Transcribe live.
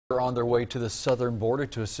They're on their way to the southern border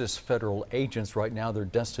to assist federal agents. Right now, their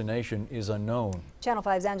destination is unknown. Channel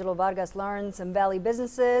 5's Angelo Vargas learns some Valley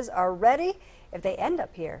businesses are ready if they end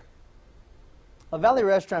up here. A Valley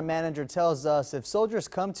restaurant manager tells us if soldiers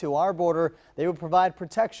come to our border, they will provide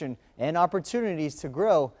protection and opportunities to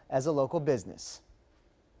grow as a local business.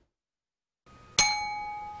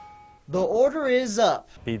 The order is up.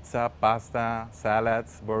 Pizza, pasta,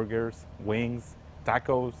 salads, burgers, wings,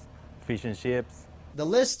 tacos, fish and chips. The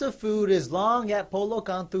list of food is long at Polo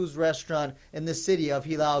Cantu's restaurant in the city of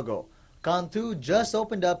Hidalgo. Cantu just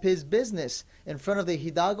opened up his business in front of the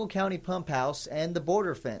Hidalgo County Pump House and the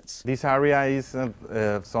border fence. This area is,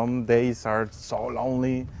 some days are so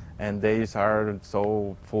lonely and days are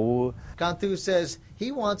so full. Cantu says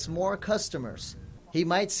he wants more customers. He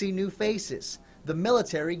might see new faces. The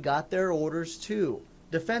military got their orders too.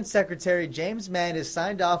 Defense Secretary James Mattis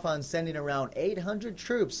signed off on sending around 800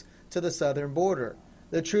 troops to the southern border.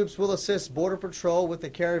 The troops will assist Border Patrol with the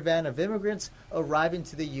caravan of immigrants arriving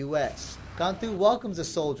to the U.S. Cantu welcomes the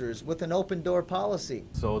soldiers with an open-door policy.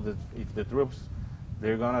 So that if the troops,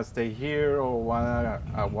 they're going to stay here or want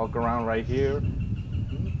to walk around right here,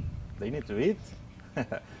 they need to eat.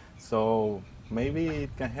 So maybe it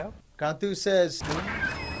can help. Cantu says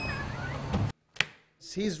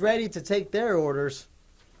he's ready to take their orders.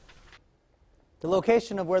 The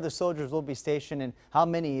location of where the soldiers will be stationed and how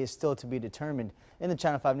many is still to be determined. In the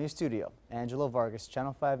Channel 5 News studio, Angelo Vargas,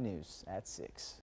 Channel 5 News at 6.